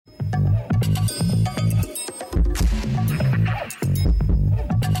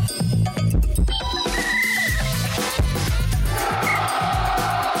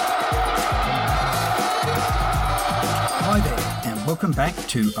Welcome back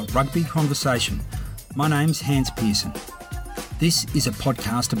to A Rugby Conversation. My name's Hans Pearson. This is a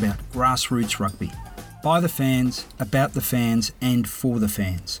podcast about grassroots rugby, by the fans, about the fans and for the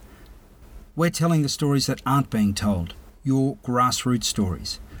fans. We're telling the stories that aren't being told, your grassroots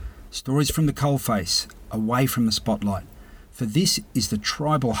stories. Stories from the coalface, away from the spotlight. For this is the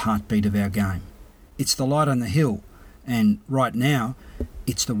tribal heartbeat of our game. It's the light on the hill, and right now,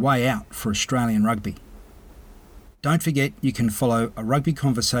 it's the way out for Australian rugby. Don't forget you can follow A Rugby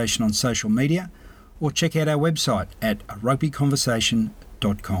Conversation on social media or check out our website at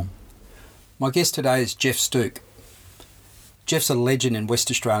arugbyconversation.com. My guest today is Geoff Stooke. Geoff's a legend in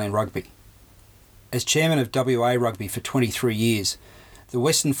West Australian rugby. As chairman of WA Rugby for 23 years, the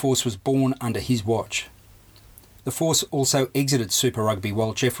Western Force was born under his watch. The Force also exited Super Rugby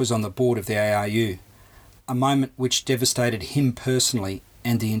while Geoff was on the board of the ARU, a moment which devastated him personally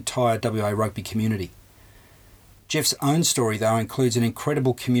and the entire WA rugby community. Geoff's own story, though, includes an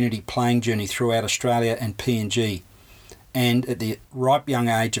incredible community playing journey throughout Australia and PNG, and at the ripe young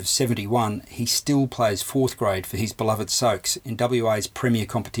age of 71, he still plays fourth grade for his beloved Soaks in WA's premier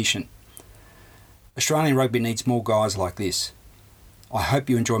competition. Australian rugby needs more guys like this. I hope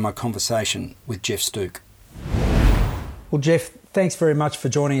you enjoy my conversation with Geoff Stooke. Well, Geoff, thanks very much for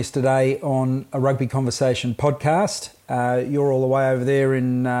joining us today on A Rugby Conversation podcast. You're all the way over there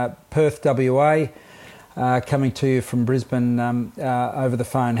in Perth, WA. Coming to you from Brisbane over the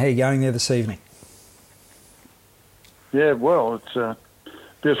phone. How are you going there this evening? Yeah, well, it's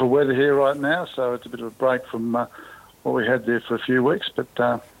beautiful weather here right now, so it's a bit of a break from what we had there for a few weeks, but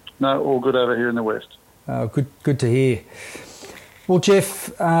no, all good over here in the West. Good to hear. Well,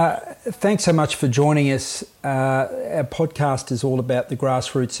 Geoff, thanks so much for joining us. Our podcast is all about the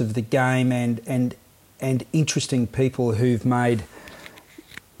grassroots of the game and interesting people who've made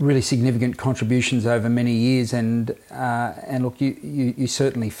really significant contributions over many years, and look, you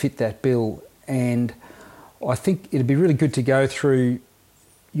certainly fit that bill. And I think it'd be really good to go through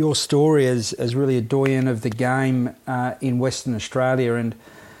your story as really a doyen of the game in Western Australia, and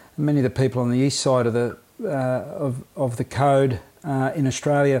many of the people on the east side of the code in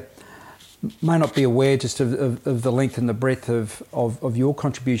Australia may not be aware just of the length and the breadth of your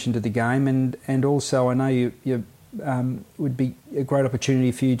contribution to the game, and also I know you would be a great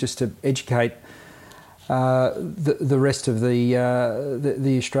opportunity for you just to educate the rest of the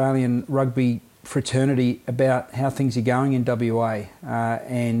Australian rugby fraternity about how things are going in WA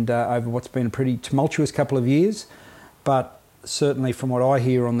and over what's been a pretty tumultuous couple of years, but certainly from what I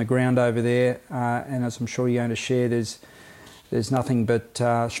hear on the ground over there, and as I'm sure you're going to share, there's nothing but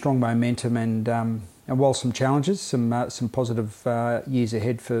strong momentum and while some challenges, some positive years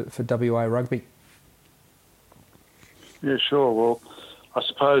ahead for WA rugby. Yeah, sure. Well, I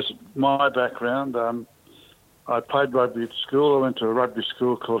suppose my background, I played rugby at school. I went to a rugby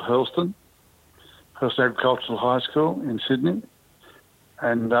school called Pearson Agricultural High School in Sydney.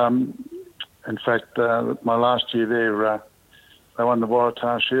 And in fact, my last year there, they won the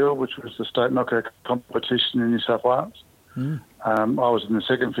Waratah Shield, which was the state knockout competition in New South Wales. I was in the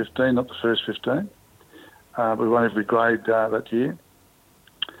second 15, not the first 15. We won every grade that year.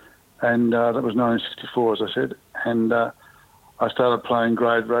 And that was 1964, as I said. And I started playing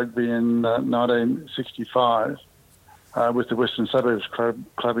grade rugby in 1965 with the Western Suburbs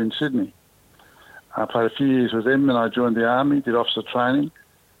Club in Sydney. I played a few years with them, and I joined the Army, did officer training.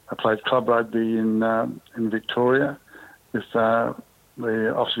 I played club rugby in Victoria with the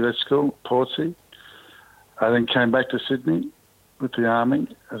Officer Cadet School, Portsea. I then came back to Sydney with the Army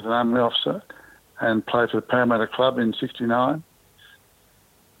as an Army officer and played for the Parramatta Club in 69.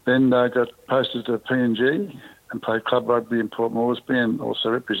 Then I got posted to PNG and played club rugby in Port Moresby and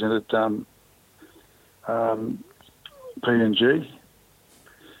also represented PNG.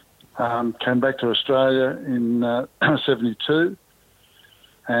 Came back to Australia in 72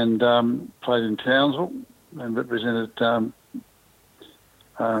 and played in Townsville and represented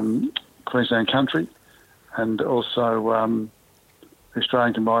Queensland Country and also the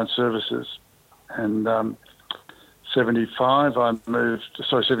Australian Combined Services. And 73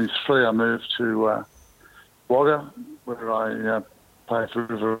 I moved to Wagga, where I played for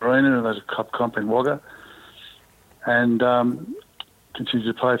Riverina, and there's a cup comp in Wagga, and continued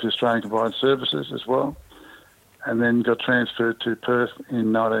to play for Australian Combined Services as well, and then got transferred to Perth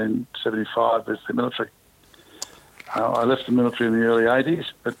in 1975 with the military. I left the military in the early 80s,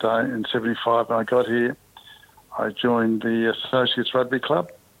 but in 75 when I got here, I joined the Associates Rugby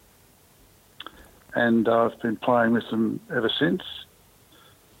Club, and I've been playing with them ever since.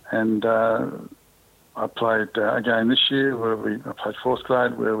 And I played again this year, I played fourth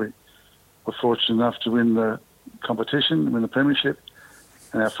grade, where we were fortunate enough to win the competition, win the premiership,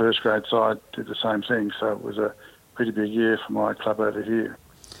 and our first grade side did the same thing. So it was a pretty big year for my club over here.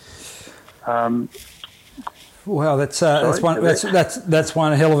 Well, that's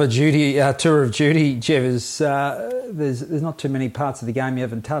one hell of a tour of duty, Geoff. There's not too many parts of the game you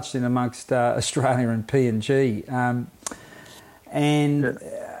haven't touched in amongst Australia and PNG,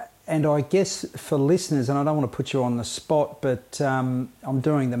 and I guess for listeners, and I don't want to put you on the spot, but I'm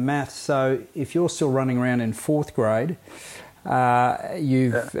doing the maths. So if you're still running around in fourth grade,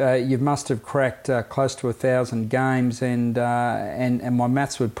 you must have cracked close to 1,000 games, and my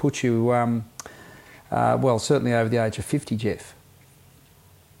maths would put you well, certainly over the age of 50, Geoff.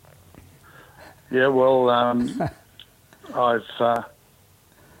 Yeah, well, I've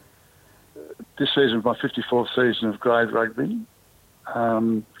this season was my 54th season of grade rugby.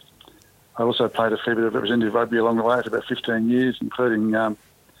 I also played a fair bit of representative rugby along the way for about 15 years, including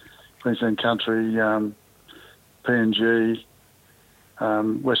Queensland Country, PNG,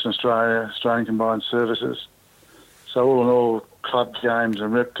 Western Australia, Australian Combined Services. So all in all, club games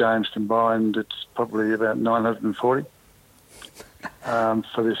and rep games combined, it's probably about 940. For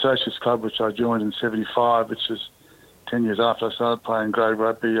the Associates Club, which I joined in 75, which is 10 years after I started playing grade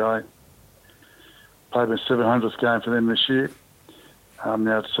rugby, I played my 700th game for them this year. I'm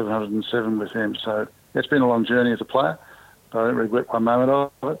now at 707 with them. So it's been a long journey as a player, but I don't regret one moment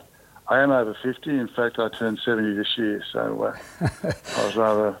of it. I am over 50. In fact, I turned 70 this year, so I was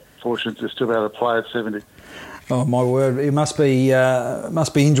rather fortunate to still be able to play at 70. Oh my word! It must be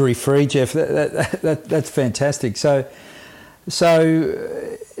injury free, Geoff. That's fantastic. So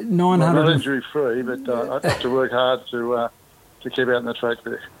 900. Well, not injury free, but I have to work hard to keep out in the track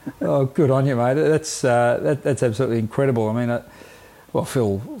there. Oh, good on you, mate. That's absolutely incredible. I mean, I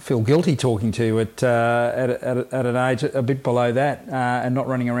feel guilty talking to you at an age a bit below that, and not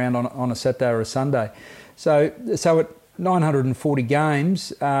running around on a Saturday or a Sunday. So at 940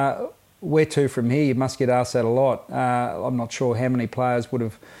 games. Where to from here? You must get asked that a lot. I'm not sure how many players would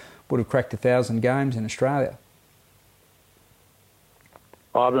have cracked 1,000 games in Australia.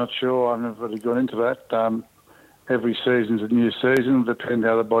 I'm not sure. I've never really got into that. Every season's a new season. Depends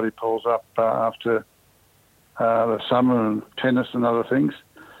how the body pulls up after the summer and tennis and other things.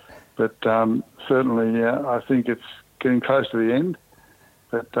 But certainly, I think it's getting close to the end.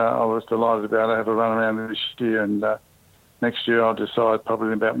 But I was delighted to be able to have a run around this year, and next year I'll decide probably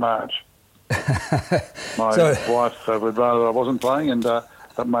in about March. My wife would rather I wasn't playing, and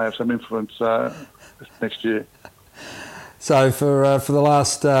that may have some influence next year. So for the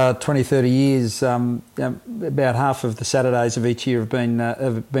last 20, 30 years, about half of the Saturdays of each year have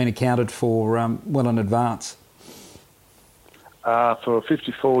been accounted for well in advance. For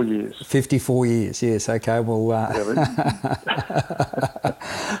 54 years. 54 years, yes. Okay, well,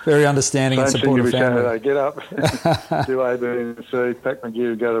 very understanding and supportive family. Saturday, get up, do A, B, and C, pack my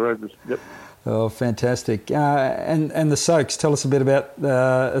gear and go to rugby. Yep. Oh, fantastic. And the Soaks, tell us a bit about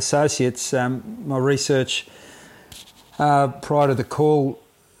the Associates. My research prior to the call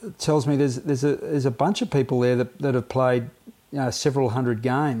tells me there's a bunch of people there that have played several hundred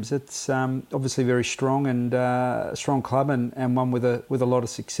games. It's obviously very strong and strong club, and one with a lot of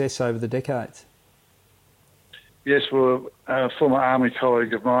success over the decades. Yes, well, a former Army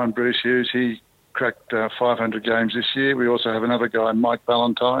colleague of mine, Bruce Hughes, he cracked 500 games this year. We also have another guy, Mike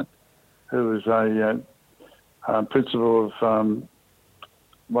Ballantyne, who is a principal of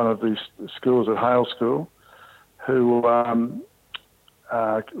one of the schools at Hale School, who was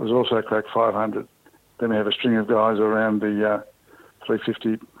also cracked 500. Then we have a string of guys around the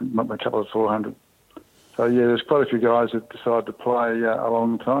 350, a couple of 400. So, yeah, there's quite a few guys that decide to play a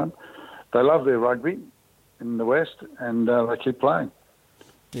long time. They love their rugby in the West, and they keep playing.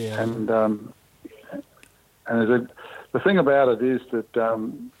 Yeah. And the thing about it is that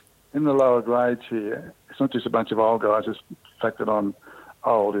in the lower grades here, it's not just a bunch of old guys. It's the fact that I'm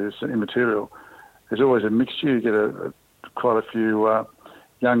old is immaterial. There's always a mixture. You get quite a few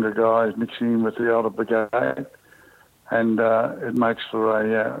younger guys mixing in with the older brigade, and it makes for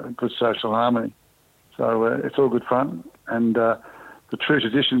a good social harmony. So it's all good fun, and the true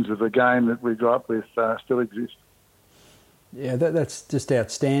traditions of the game that we grew up with still exist. Yeah, that's just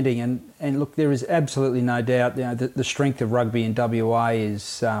outstanding. And look, there is absolutely no doubt. The strength of rugby in WA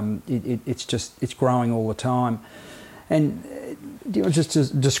is it's growing all the time. And do you want to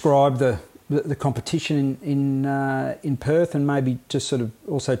just describe the competition in Perth, and maybe just sort of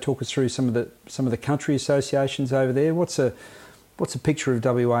also talk us through some of the country associations over there? What's a picture of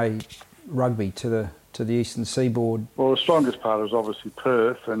WA rugby to the eastern seaboard? Well, the strongest part is obviously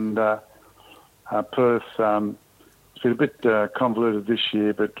Perth, and Perth. It's been a bit convoluted this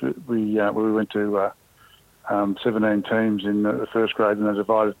year, but we went to 17 teams in the first grade, and they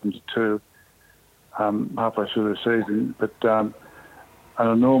divided into two halfway through the season. But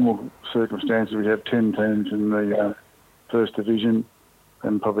under normal circumstances, we have 10 teams in the first division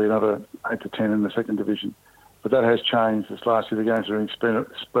and probably another 8 to 10 in the second division. But that has changed this last year. They're going through an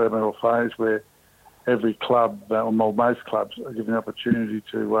experimental phase where every club, or most clubs, are given the opportunity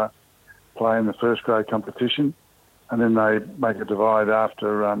to play in the first grade competition, and then they make a divide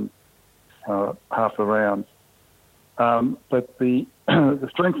after half the round. But the the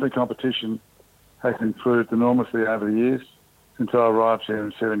strength of the competition has improved enormously over the years since I arrived here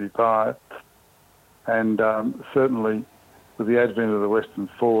in '75, and certainly with the advent of the Western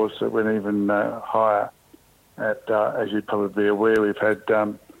Force, it went even higher. As you'd probably be aware, we've had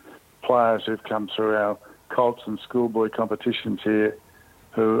players who've come through our Colts and schoolboy competitions here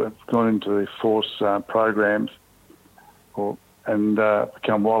who have gone into the Force programs and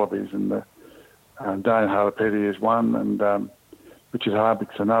become Wallabies. And Dane Harlepetti is one, and Richard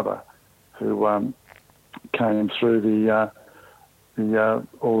Harbick's another, who came through the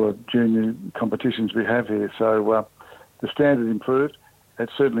all the junior competitions we have here. So the standard improved. It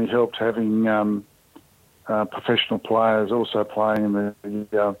certainly helped having professional players also playing in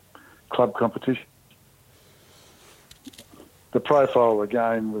the club competition. The profile of the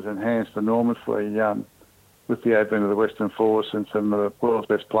game was enhanced enormously with the advent of the Western Force and some of the world's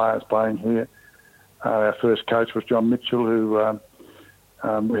best players playing here. Our first coach was John Mitchell, who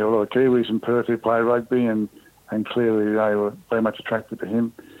we have a lot of Kiwis in Perth who play rugby, and clearly they were very much attracted to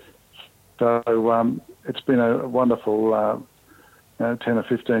him. So it's been a wonderful 10 or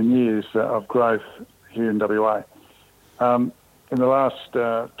 15 years of growth here in WA. In the last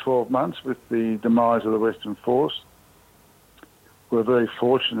 12 months, with the demise of the Western Force, we're very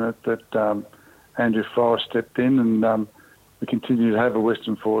fortunate that Andrew Forrest stepped in, and we continue to have a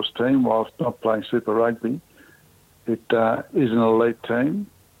Western Force team whilst not playing Super Rugby. It is an elite team,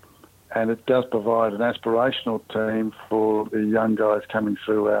 and it does provide an aspirational team for the young guys coming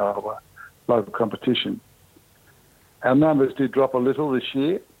through our local competition. Our numbers did drop a little this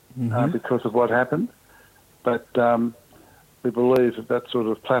year because of what happened, but we believe that that's sort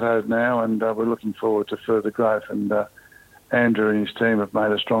of plateaued now, and we're looking forward to further growth. And Andrew and his team have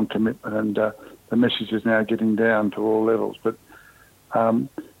made a strong commitment, and the message is now getting down to all levels. But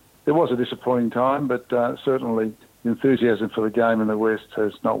it was a disappointing time, but certainly the enthusiasm for the game in the West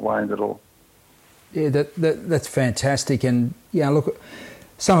has not waned at all. Yeah, that's fantastic. And look,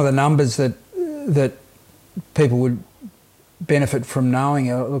 some of the numbers that people would benefit from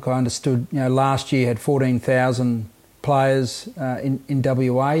knowing. Look, I understood. Last year had 14,000 players in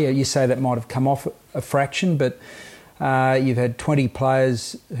WA. You say that might have come off a fraction, but you've had 20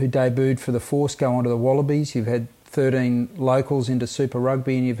 players who debuted for the Force go on to the Wallabies. You've had 13 locals into Super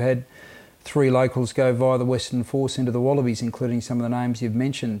Rugby, and you've had 3 locals go via the Western Force into the Wallabies, including some of the names you've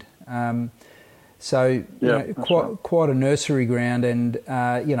mentioned. So quite a nursery ground, and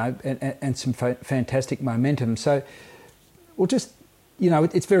and some fantastic momentum. So we'll just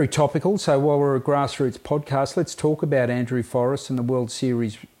it's very topical. So while we're a grassroots podcast, let's talk about Andrew Forrest and the World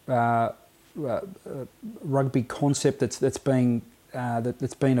Series rugby concept that's been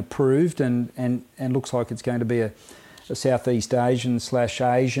approved and looks like it's going to be a Southeast Asian /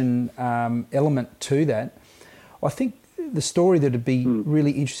 Asian element to that. I think the story that would be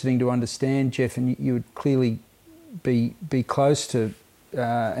really interesting to understand, Geoff, and you would clearly be close to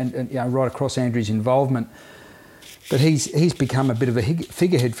and right across Andrew's involvement, but he's become a bit of a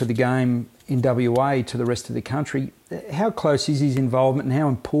figurehead for the game in WA to the rest of the country. How close is his involvement, and how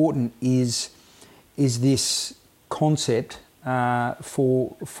important is this concept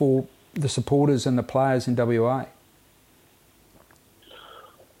for the supporters and the players in WA?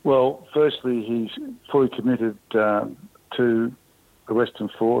 Well, firstly, he's fully committed to the Western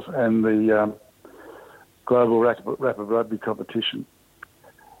Force and the Global Rapid Rugby competition.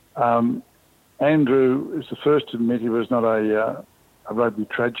 Andrew is the first to admit he was not a rugby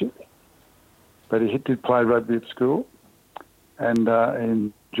tragic, but he did play rugby at school, and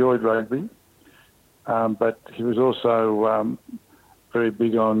he enjoyed rugby. But he was also very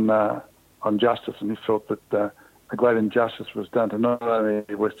big on justice, and he felt that a great injustice was done to not only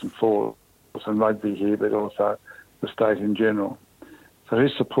Western Force and rugby here, but also the state in general. So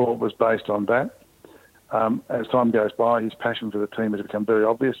his support was based on that. As time goes by, his passion for the team has become very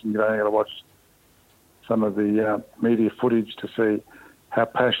obvious, and you've only got to watch some of the media footage to see how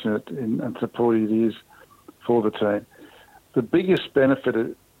passionate and supportive he is for the team. The biggest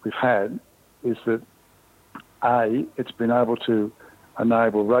benefit we've had is that, A, it's been able to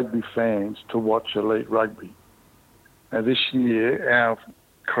enable rugby fans to watch elite rugby. Now, this year, our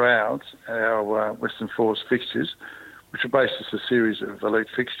crowds at our Western Force fixtures, which are basically a series of elite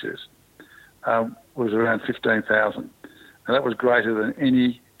fixtures, was around 15,000. And that was greater than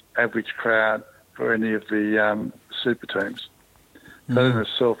any average crowd for any of the super teams. That in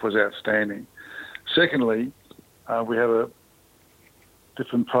itself was outstanding. Secondly, we have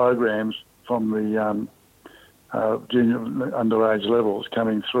different programs from the junior underage levels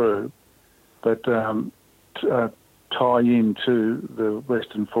coming through that tie into the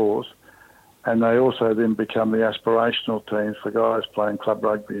Western Force, and they also then become the aspirational teams for guys playing club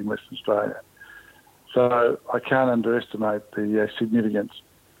rugby in Western Australia. So I can't underestimate the significance.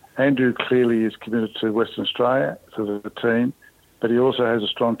 Andrew clearly is committed to Western Australia, to the team, but he also has a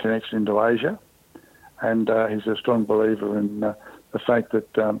strong connection into Asia, and he's a strong believer in the fact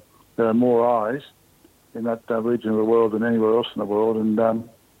that there are more eyes in that region of the world than anywhere else in the world, and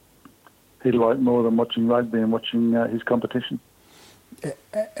he'd like more than watching rugby and watching his competition.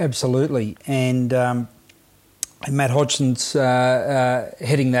 Absolutely, and Matt Hodgson's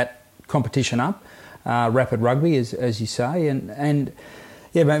heading that competition up, Rapid Rugby, as you say, and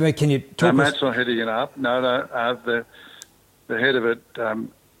yeah, maybe can you talk? No, Matt's not heading it up. No, the head of it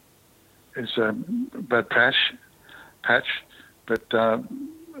is Brad Patch, but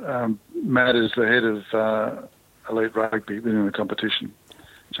Matt is the head of elite rugby within the competition.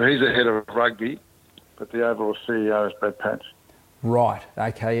 So he's the head of rugby, but the overall CEO is Brad Patch. Right.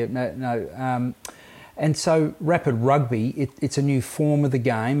 Okay. No. And so Rapid Rugby, it's a new form of the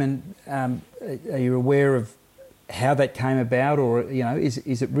game, and are you aware of how that came about, or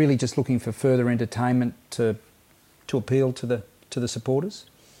is it really just looking for further entertainment to appeal to the supporters?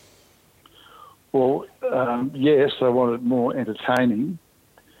 Well, yes, they want it more entertaining,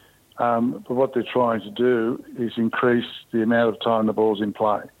 but what they're trying to do is increase the amount of time the ball's in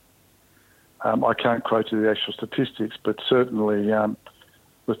play. I can't quote you the actual statistics, but certainly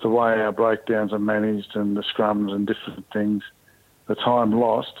with the way our breakdowns are managed and the scrums and different things, the time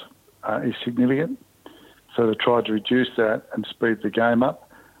lost is significant. So they tried to reduce that and speed the game up.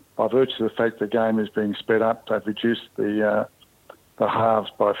 By virtue of the fact the game is being sped up, they've reduced the halves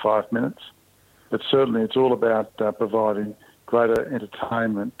by 5 minutes. But certainly it's all about providing greater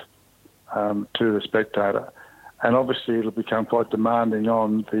entertainment to the spectator. And obviously it'll become quite demanding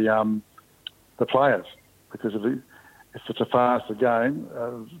on the players, because if it's a faster game,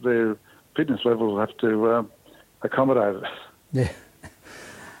 their fitness levels have to accommodate it. Yeah.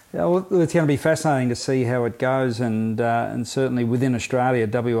 Yeah, well, it's going to be fascinating to see how it goes, and certainly within Australia,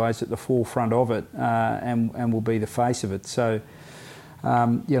 WA's at the forefront of it, and will be the face of it. So,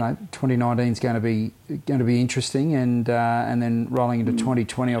 2019 is going to be interesting, and then rolling into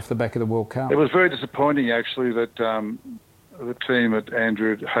 2020 off the back of the World Cup. It was very disappointing, actually, that the team that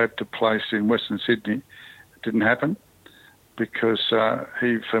Andrew had hoped to place in Western Sydney didn't happen, because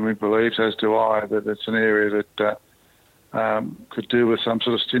he firmly believes, as do I, that it's an area that could do with some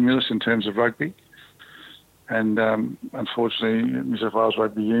sort of stimulus in terms of rugby. And unfortunately, New South Wales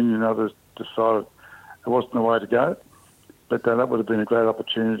Rugby Union and others decided it wasn't the way to go. But that would have been a great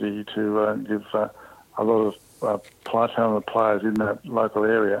opportunity to give a lot of talented players in that local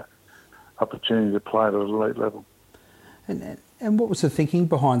area opportunity to play at an elite level. And what was the thinking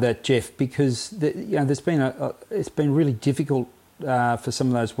behind that, Geoff? Because it's been really difficult for some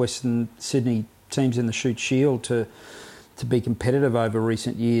of those Western Sydney teams in the Shoot Shield to be competitive over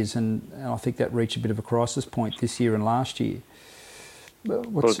recent years, and I think that reached a bit of a crisis point this year and last year.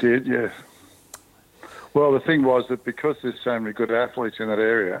 Well, it did, yeah. Well, the thing was that because there's so many good athletes in that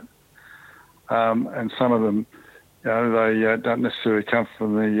area, and some of them, they don't necessarily come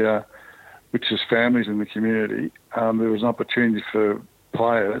from the richest families in the community, there was an opportunity for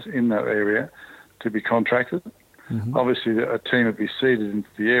players in that area to be contracted. Mm-hmm. Obviously, a team would be seeded into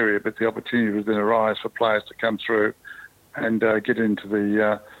the area, but the opportunity would then arise for players to come through and get into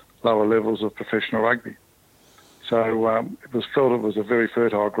the lower levels of professional rugby. So it was felt it was a very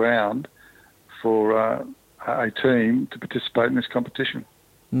fertile ground for a team to participate in this competition.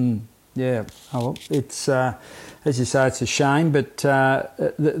 Yeah, well, it's as you say, it's a shame, but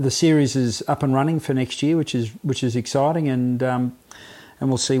the series is up and running for next year, which is exciting, and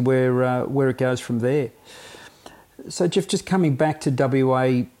we'll see where it goes from there. So, Geoff, just coming back to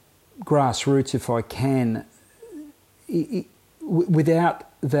WA grassroots, if I can, without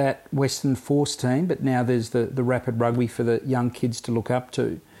that Western Force team, but now there's the Rapid Rugby for the young kids to look up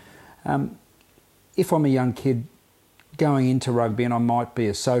to. If I'm a young kid going into rugby, and I might be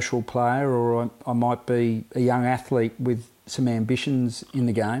a social player, or I might be a young athlete with some ambitions in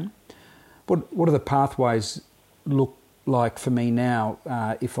the game, what do the pathways look like for me now,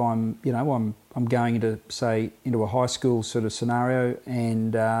 if I'm going into a high school sort of scenario,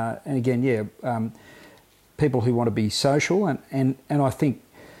 and again, people who want to be social, and I think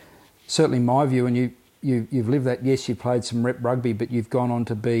certainly my view, and you've lived that. Yes, you played some rep rugby, but you've gone on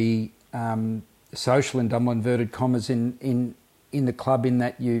to be social in double inverted commas in the club, in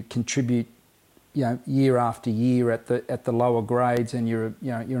that you contribute, year after year at the lower grades, and you're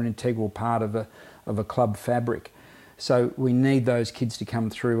an integral part of a club fabric. So we need those kids to come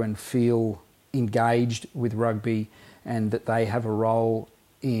through and feel engaged with rugby, and that they have a role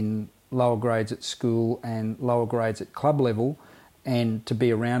in lower grades at school and lower grades at club level, and to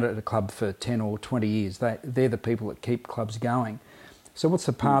be around it at a club for 10 or 20 years. They're the people that keep clubs going. So what's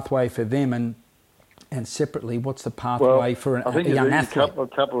the pathway for them, and separately, what's the pathway for a young athlete? A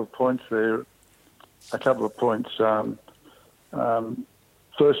couple of points there.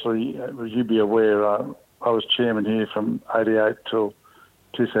 Firstly, as you'd be aware, I was chairman here from 88 till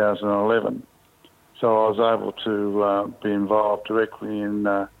 2011. So I was able to be involved directly in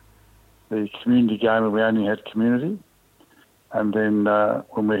the community game when we only had community, and then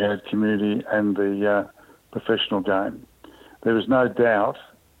when we had community and the professional game. There is no doubt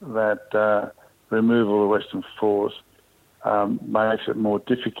that removal of Western Force makes it more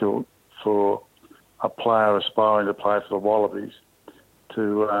difficult for a player aspiring to play for the Wallabies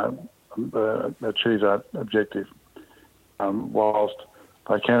to achieve that objective, whilst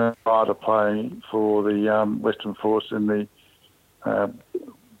they can aspire to play for the Western Force in the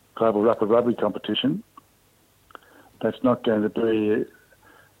Global Rapid Rugby competition. That's not going to be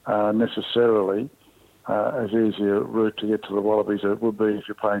necessarily as easy a route to get to the Wallabies as it would be if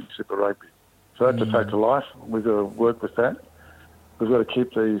you're playing Super Rugby. So that's a fact of life. We've got to work with that. We've got to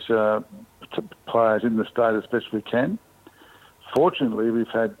keep these players in the state as best we can. Fortunately, we've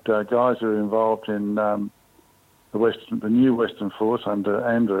had guys who are involved in the new Western Force under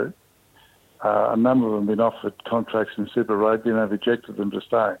Andrew. A number of them have been offered contracts in Super Rugby, and they've rejected them to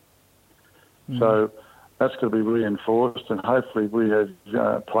stay. So that's going to be reinforced, and hopefully we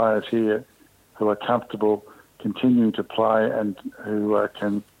have players here who are comfortable continuing to play and who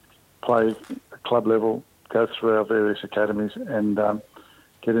can play at club level, go through our various academies, and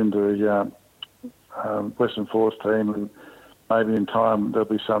get into the Western Force team, and maybe in time there'll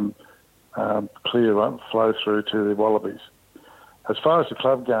be some clear flow through to the Wallabies. As far as the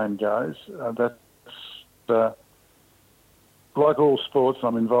club game goes, that's like all sports, and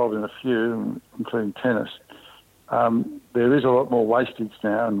I'm involved in a few, including tennis. There is a lot more wastage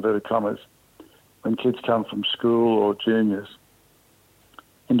now, in inverted commas, when kids come from school or juniors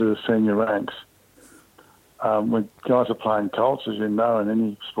into the senior ranks. When guys are playing Colts, as you know, in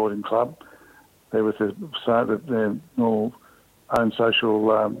any sporting club, they're with their normal own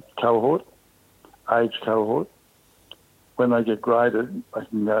social cohort, age cohort. When they get graded, they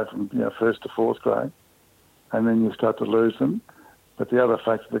can go from first to fourth grade, and then you start to lose them. But the other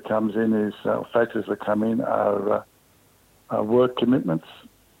factor that comes in is factors that come in are work commitments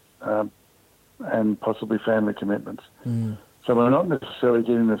and possibly family commitments. So we're not necessarily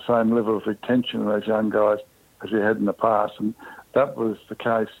getting the same level of retention of those young guys as we had in the past, and that was the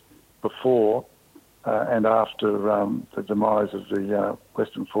case before and after the demise of the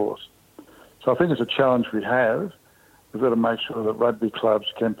Western Force. So I think it's a challenge we have. We've got to make sure that rugby clubs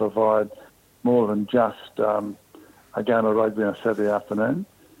can provide more than just a game of rugby on a Saturday afternoon.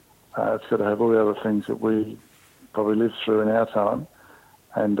 It's got to have all the other things that we probably lived through in our time,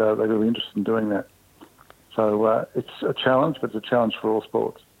 and they're really interested in doing that. So it's a challenge, but it's a challenge for all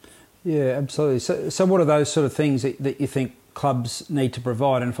sports. Yeah, absolutely. So what are those sort of things that you think clubs need to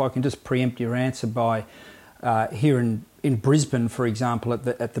provide? And if I can just preempt your answer by here in Brisbane, for example,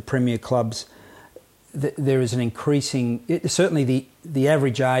 at the Premier clubs, there is an increasing... certainly the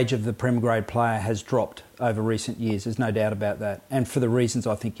average age of the Premier grade player has dropped over recent years. There's no doubt about that, and for the reasons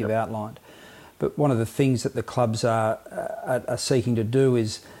I think you've outlined. But one of the things that the clubs are seeking to do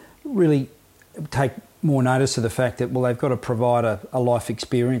is really take more notice of the fact that, well, they've got to provide a life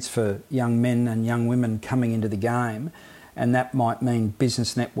experience for young men and young women coming into the game, and that might mean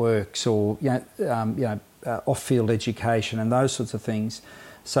business networks or off-field education and those sorts of things,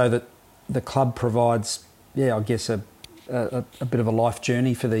 so that the club provides, I guess, a bit of a life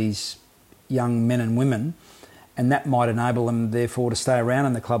journey for these young men and women, and that might enable them, therefore, to stay around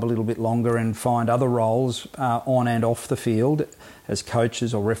in the club a little bit longer and find other roles on and off the field as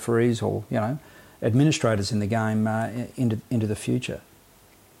coaches or referees or, administrators in the game into the future.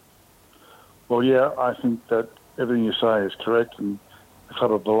 Well, yeah, I think that everything you say is correct, and the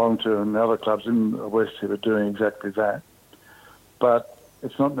club I belong to and the other clubs in the West here are doing exactly that. But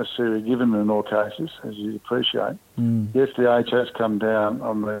it's not necessarily given in all cases, as you appreciate. Yes, the age has come down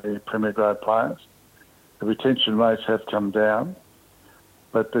on the Premier Grade players. The retention rates have come down,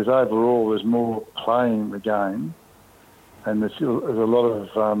 but there's more playing the game, and there's a lot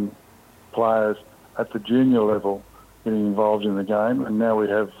of players at the junior level getting involved in the game, and now we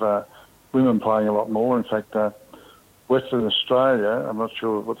have women playing a lot more. In fact, Western Australia, I'm not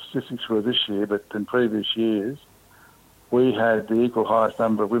sure what the statistics were this year, but in previous years, we had the equal highest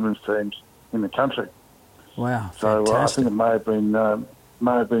number of women's teams in the country. Wow, so fantastic. I think it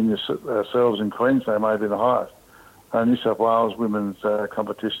may have been yourselves in Queensland, may have been the highest. New South Wales women's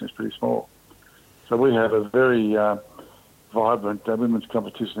competition is pretty small. So we have a very vibrant women's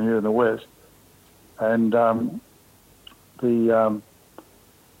competition here in the West. And the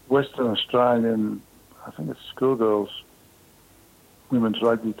Western Australian, I think it's schoolgirls women's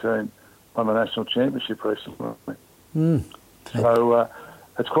rugby team, won the national championship recently. So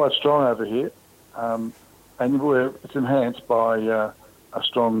it's quite strong over here. And it's enhanced by a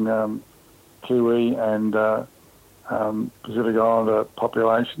strong Kiwi and Pacific Islander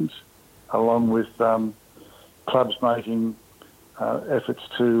populations, along with clubs making efforts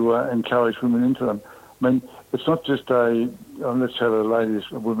to encourage women into them. I mean, it's not just let's have a ladies'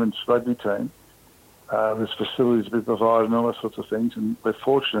 women's rugby team. There's facilities to be provided and all those sorts of things, and we're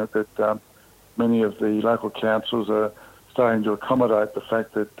fortunate that many of the local councils are starting to accommodate the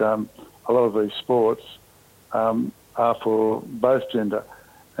fact that a lot of these sports are for both gender.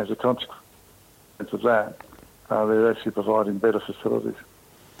 As a consequence of that, they're actually providing better facilities.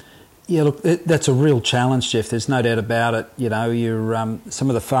 Yeah, look, that's a real challenge, Geoff. There's no doubt about it. You know, some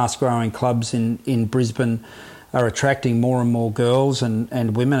of the fast-growing clubs in Brisbane are attracting more and more girls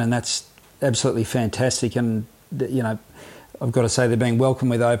and women, and that's absolutely fantastic. And you know, I've got to say they're being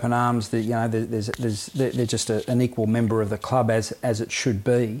welcomed with open arms. That they're just an equal member of the club as it should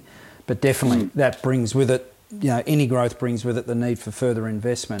be. But definitely that brings with it, any growth brings with it the need for further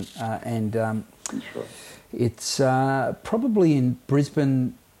investment. Sure. It's probably in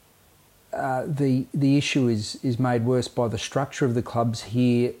Brisbane. The issue is made worse by the structure of the clubs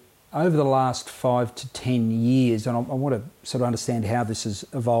here over the last 5 to 10 years, and I want to sort of understand how this has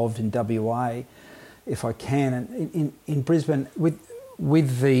evolved in WA, if I can. And in Brisbane,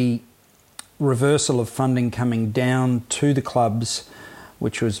 with the reversal of funding coming down to the clubs,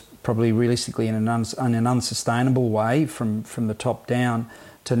 which was probably realistically in an unsustainable way from the top down,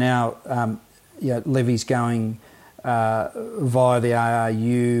 to now levies going via the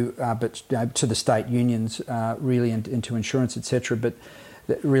ARU, but to the state unions, really, and to insurance, etc. But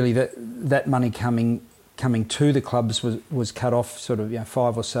really, that money coming to the clubs was cut off sort of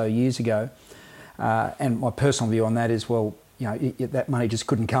 5 or so years ago. And my personal view on that is, well, that money just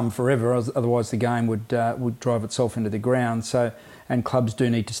couldn't come forever, otherwise the game would drive itself into the ground. So, and clubs do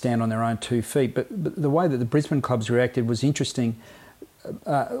need to stand on their own 2 feet. But the way that the Brisbane clubs reacted was interesting.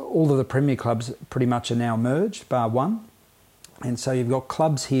 All of the Premier clubs pretty much are now merged, bar one. And so you've got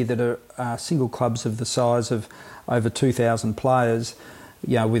clubs here that are single clubs of the size of over 2,000 players,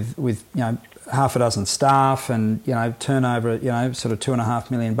 with half a dozen staff and turnover sort of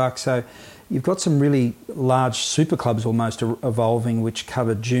 $2.5 million. So you've got some really large super clubs almost evolving, which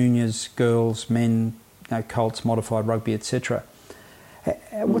cover juniors, girls, men, Colts, modified rugby, etc.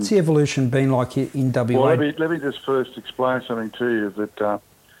 What's the evolution been like in WA? Well, let me just first explain something to you, that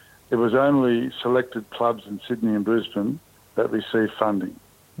it was only selected clubs in Sydney and Brisbane that received funding.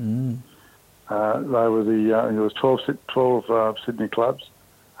 They were there was 12 Sydney clubs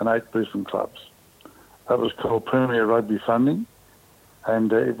and 8 Brisbane clubs. That was called Premier Rugby funding,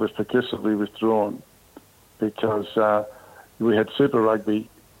 and it was progressively withdrawn because we had Super Rugby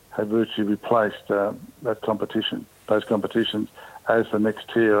had virtually replaced those competitions as the next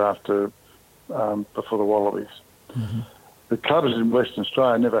tier after before the Wallabies. The clubs in Western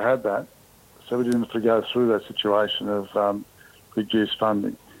Australia never had that, so we didn't have to go through that situation of reduced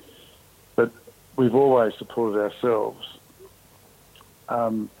funding. But we've always supported ourselves.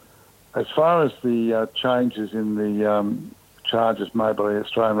 As far as the changes in the charges made by the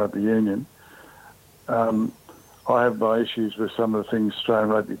Australian Rugby Union, I have my issues with some of the things Australian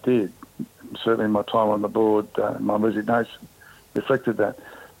Rugby did. Certainly my time on the board, my resignation reflected that.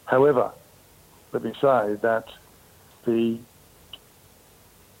 However, let me say that the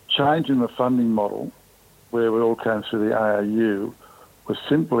change in the funding model, where we all came through the ARU, was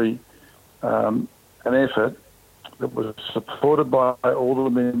simply an effort that was supported by all the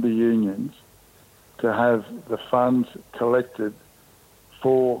member unions to have the funds collected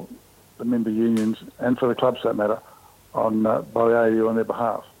for the member unions and for the clubs, for that matter, by the ARU on their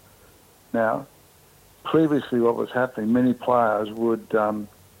behalf. Now, previously what was happening, many players would play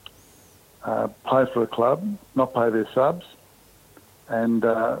for a club, not pay their subs, and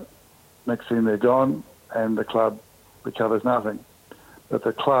next thing they're gone and the club recovers nothing. But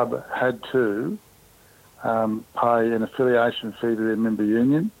the club had to pay an affiliation fee to their member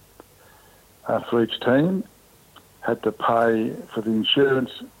union for each team, had to pay for the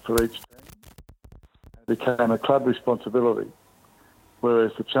insurance for each team. It became a club responsibility,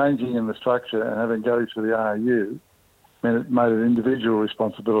 whereas the changing in the structure and having go to the RU meant it made an individual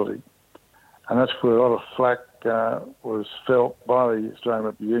responsibility. And that's where a lot of flack was felt by the Australian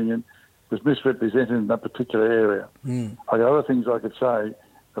Rugby Union, was misrepresented in that particular area. I got other things I could say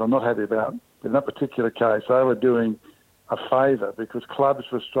that I'm not happy about. In that particular case, they were doing a favour because clubs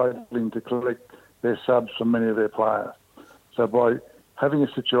were struggling to collect their subs from many of their players. So by having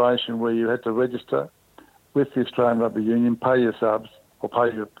a situation where you had to register with the Australian Rugby Union, pay your subs or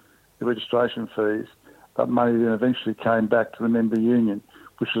pay your registration fees, that money then eventually came back to the member union,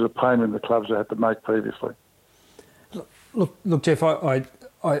 which was a payment the clubs had to make previously. Look, Geoff,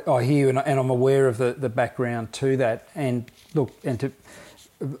 I hear you and I'm aware of the background to that. And look,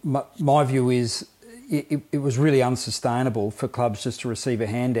 my view is it was really unsustainable for clubs just to receive a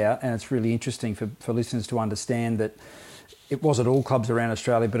handout, and it's really interesting for listeners to understand that it wasn't all clubs around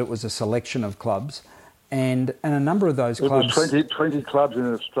Australia, but it was a selection of clubs. And a number of those clubs... It was 20 clubs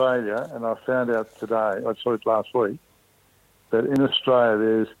in Australia, and I found out today, I saw it last week, that in Australia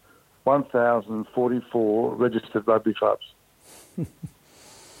there's 1,044 registered rugby clubs.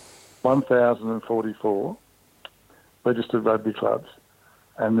 1,044 registered rugby clubs.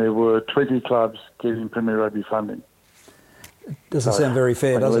 And there were 20 clubs getting Premier Rugby funding. Doesn't sound very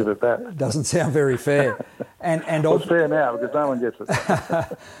fair, does it? That. Doesn't sound very fair. Well, it's fair now because no one gets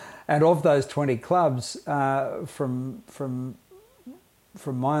it. And of those 20 clubs, from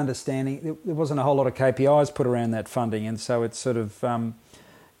my understanding, there wasn't a whole lot of KPIs put around that funding, and so it sort of,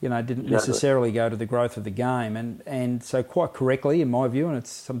 didn't necessarily go to the growth of the game. And so quite correctly, in my view, and it's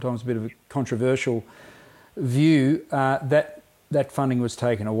sometimes a bit of a controversial view, that funding was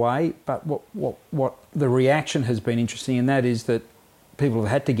taken away. But what the reaction has been interesting, and that is that people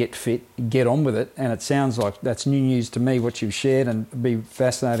have had to get fit, get on with it, and it sounds like that's new news to me, what you've shared, and it'd be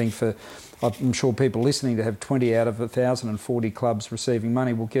fascinating for, I'm sure, people listening to have 20 out of 1,040 clubs receiving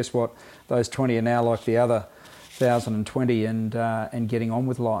money. Well, guess what? Those 20 are now like the other 1,020 and getting on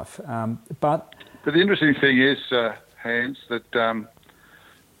with life. But the interesting thing is, Hans, that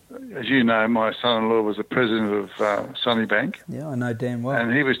as you know, my son-in-law was the president of Sunnybank. Yeah, I know damn well.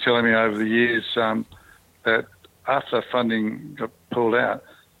 And he was telling me over the years that after funding got pulled out,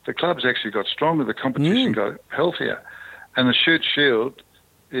 the clubs actually got stronger, the competition got healthier, and the Shoot Shield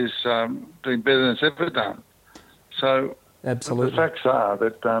is doing better than it's ever done. So absolutely, the facts are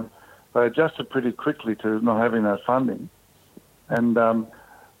that they adjusted pretty quickly to not having that funding, and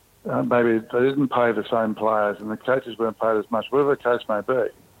maybe they didn't pay the same players and the coaches weren't paid as much, whatever the case may be.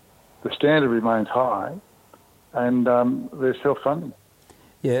 The standard remains high, and they're self-funding.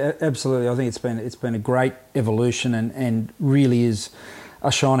 Yeah, absolutely. I think it's been a great evolution and really is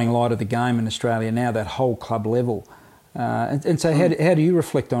a shining light of the game in Australia now, that whole club level. And so how do you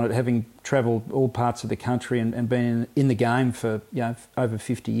reflect on it, having travelled all parts of the country and been in the game for over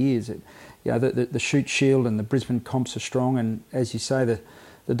 50 years? The Shoot Shield and the Brisbane comps are strong, and as you say,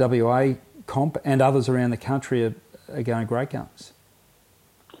 the WA comp and others around the country are going great guns.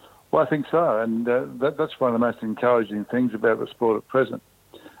 Well, I think so, and that's one of the most encouraging things about the sport at present.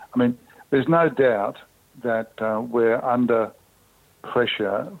 I mean, there's no doubt that we're under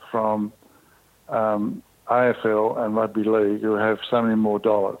pressure from AFL and Rugby League, who have so many more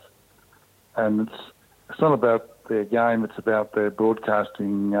dollars. And it's not about their game, it's about their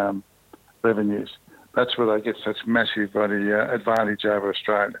broadcasting revenues. That's where they get such massive advantage over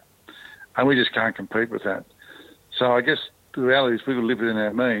Australia. And we just can't compete with that. So I guess the reality is we've lived within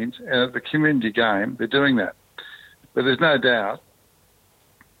our means, and at the community game, they're doing that. But there's no doubt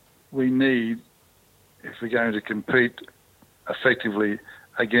we need, if we're going to compete effectively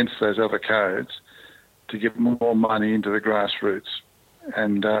against those other codes, to get more money into the grassroots.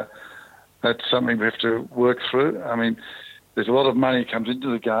 And that's something we have to work through. I mean, there's a lot of money comes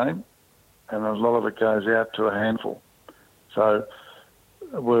into the game, and a lot of it goes out to a handful. So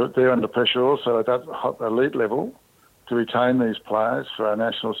they're under pressure also at that elite level to retain these players for our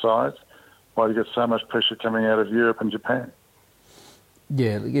national sides, while you get so much pressure coming out of Europe and Japan.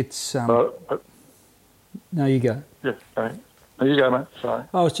 Yeah, it's... No, you go. Yeah, okay. No, you go, mate. Sorry.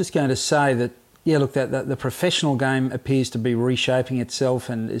 I was just going to say that, that the professional game appears to be reshaping itself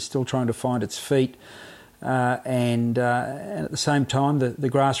and is still trying to find its feet. And at the same time, the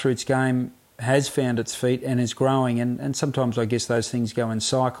grassroots game has found its feet and is growing, and sometimes I guess those things go in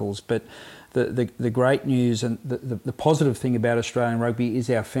cycles, but the great news and the positive thing about Australian rugby is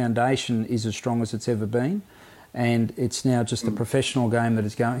our foundation is as strong as it's ever been, and it's now just a professional game that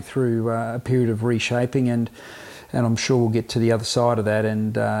is going through a period of reshaping, and I'm sure we'll get to the other side of that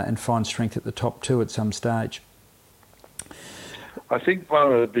and find strength at the top too at some stage. I think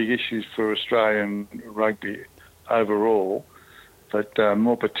one of the big issues for Australian rugby overall, but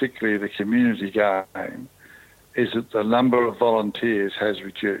more particularly the community game, is that the number of volunteers has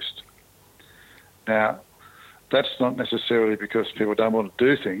reduced. Now, that's not necessarily because people don't want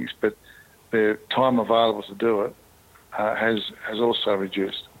to do things, but their time available to do it has also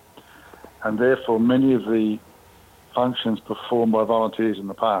reduced. And therefore, many of the functions performed by volunteers in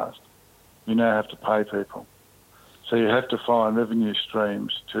the past, you now have to pay people. So you have to find revenue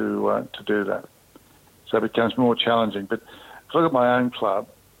streams to do that. So it becomes more challenging. But if I look at my own club,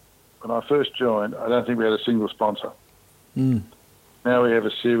 when I first joined, I don't think we had a single sponsor. Now we have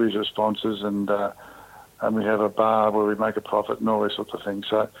a series of sponsors, and we have a bar where we make a profit and all these sorts of things.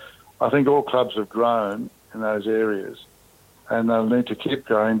 So I think all clubs have grown in those areas, and they'll need to keep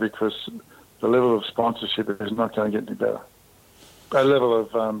growing because the level of sponsorship is not going to get any better. The level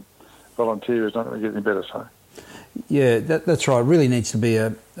of volunteer is not going to get any better, so. Yeah, that's right. It really needs to be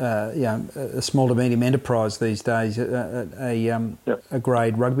a small to medium enterprise these days, a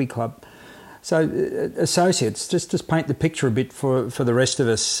grade rugby club. So, associates, just paint the picture a bit for the rest of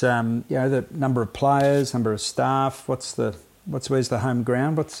us. The number of players, number of staff. Where's the home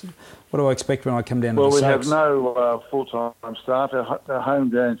ground? What do I expect when I come down to the Soaks? Well, we have no full-time staff. Our home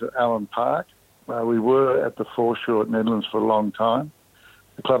ground's at Allen Park. We were at the Foreshore at Netherlands for a long time.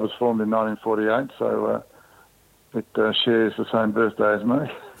 The club was formed in 1948, so it shares the same birthday as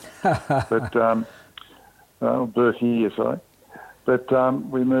me. But birth year, sorry. But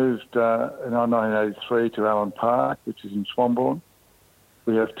we moved in 1983 to Allen Park, which is in Swanbourne.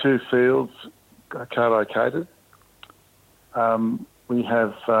 We have 2 fields co-located. We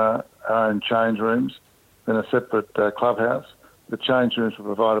have our own change rooms, then a separate clubhouse. The change rooms were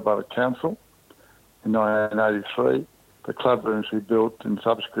provided by the council in 1983. The club rooms we built in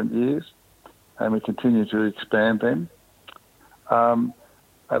subsequent years, and we continue to expand them.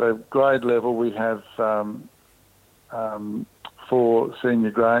 At a grade level, we have 4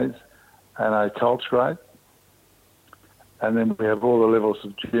 senior grades and a Colts grade. And then we have all the levels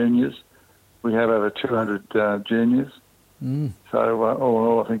of juniors. We have over 200 juniors. So all in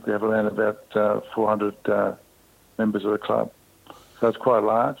all, I think we have around about 400 members of the club. So it's quite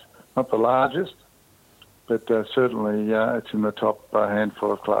large. Not the largest, but certainly it's in the top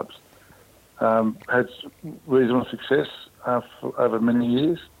handful of clubs. Had reasonable success over many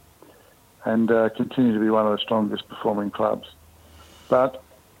years and continue to be one of the strongest performing clubs. But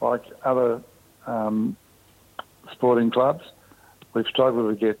like other sporting clubs, we've struggled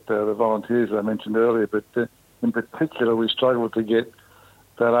to get the volunteers I mentioned earlier, but in particular we struggled to get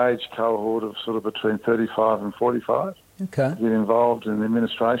that age cohort of sort of between 35 and 45 to get involved in the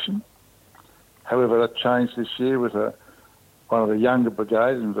administration. However, that changed this year with one of the younger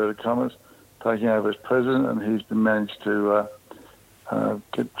brigades, inverted commas, taking over as president, and he's managed to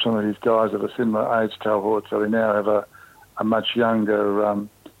get some of his guys of a similar age cohort, so we now have a much younger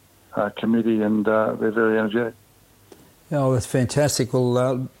committee, and they're very energetic. Oh, that's fantastic.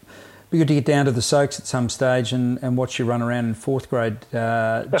 Well, be good to get down to the Soaks at some stage and watch you run around in 4th grade,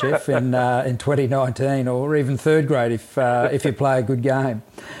 Geoff, in 2019, or even 3rd grade if you play a good game.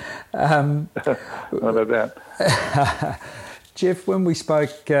 Not about that. Geoff, when we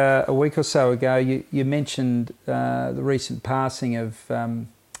spoke a week or so ago, you mentioned the recent passing of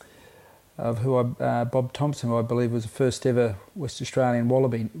Bob Thompson, who I believe was the first ever West Australian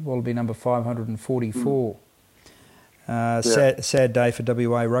Wallaby number 544. Sad day for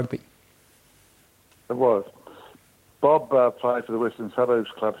WA rugby. It was. Bob played for the Western Suburbs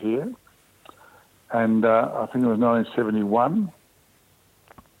Club here, and I think it was 1971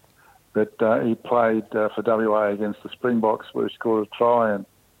 that he played for WA against the Springboks, where he scored a try and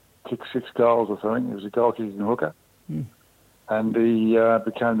kicked 6 goals or something. He was a goal-kicking hooker. And he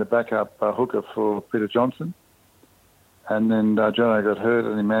became the backup hooker for Peter Johnson. And then Jono got hurt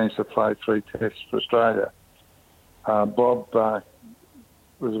and he managed to play 3 tests for Australia. Bob was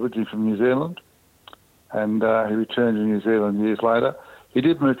originally from New Zealand, and he returned to New Zealand years later. He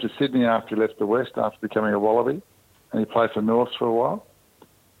did move to Sydney after he left the West, after becoming a Wallaby, and he played for North for a while.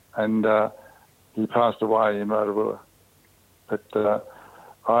 And he passed away in Rotorua. But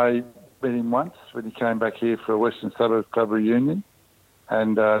I met him once when he came back here for a Western Suburbs Club reunion,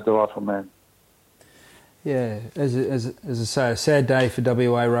 and delightful man. Yeah, as I say, a sad day for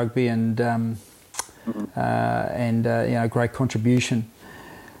WA rugby, and great contribution.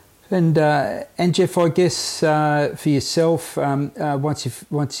 And Geoff, I guess for yourself,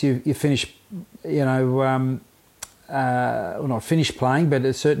 once you finish, well, not finished playing, but at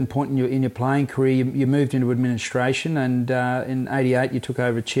a certain point in your playing career, you moved into administration, and in '88 you took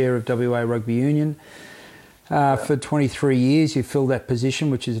over chair of WA Rugby Union. For 23 years, you filled that position,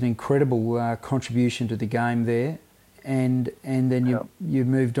 which is an incredible contribution to the game there. And then you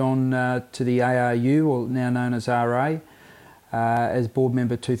moved on to the ARU, or now known as RA, as board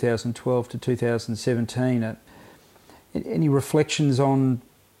member 2012 to 2017. Any reflections on,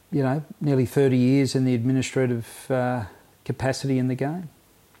 nearly 30 years in the administrative capacity in the game?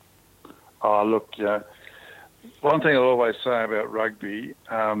 Oh, look, one thing I'll always say about rugby,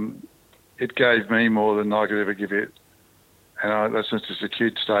 it gave me more than I could ever give it. And that's not just a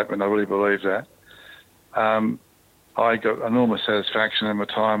cute statement, I really believe that. I got enormous satisfaction in my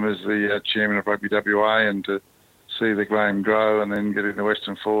time as the chairman of Rugby WA, and to see the game grow and then get into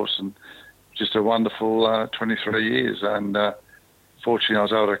Western Force, and just a wonderful 23 years. And fortunately, I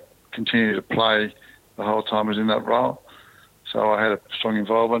was able to continue to play the whole time I was in that role. So I had a strong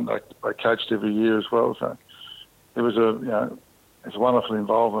involvement. I coached every year as well. So it was it's a wonderful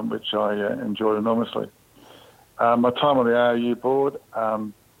involvement, which I enjoyed enormously. My time on the ARU board,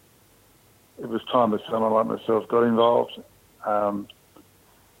 it was time that someone like myself got involved.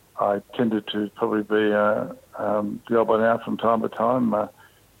 I tended to probably be the odd one out from time to time,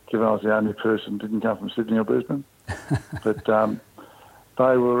 given I was the only person who didn't come from Sydney or Brisbane. But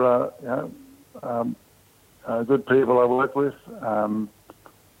they were good people I worked with.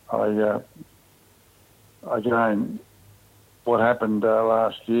 Again, what happened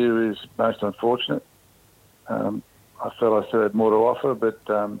last year is most unfortunate. I felt I still had more to offer, but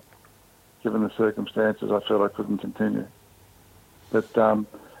given the circumstances, I felt I couldn't continue. But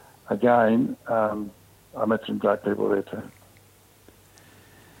again, I met some great people there too.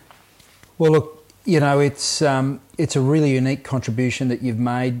 Well, look, it's a really unique contribution that you've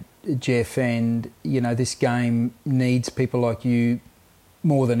made, Geoff, and this game needs people like you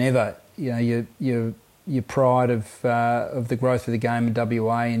more than ever. Your pride of the growth of the game in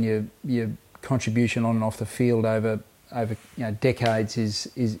WA, and your contribution on and off the field over decades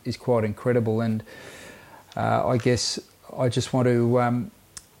is quite incredible. And I guess I just want to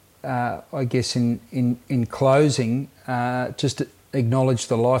in closing just acknowledge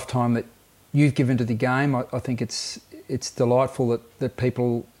the lifetime that you've given to the game. I think it's delightful that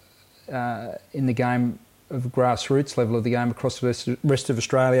people in the game of grassroots level of the game across the rest of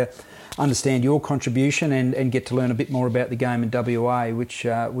Australia understand your contribution and get to learn a bit more about the game in WA, which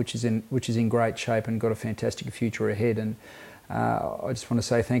is in great shape and got a fantastic future ahead. And I just want to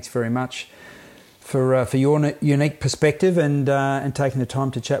say thanks very much for your unique perspective and taking the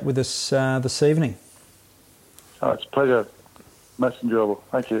time to chat with us this evening. Oh, it's a pleasure. Most enjoyable.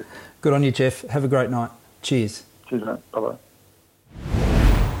 Thank you. Good on you, Geoff. Have a great night. Cheers. Cheers, mate. Bye-bye.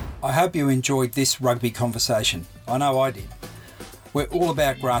 I hope you enjoyed this rugby conversation. I know I did. We're all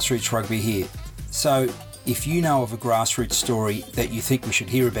about grassroots rugby here. So if you know of a grassroots story that you think we should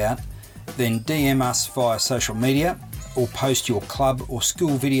hear about, then DM us via social media or post your club or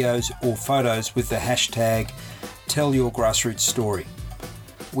school videos or photos with the hashtag #TellYourGrassrootsStory.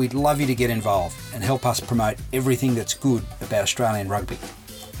 We'd love you to get involved and help us promote everything that's good about Australian rugby.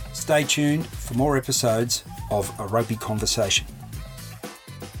 Stay tuned for more episodes of A Rugby Conversation.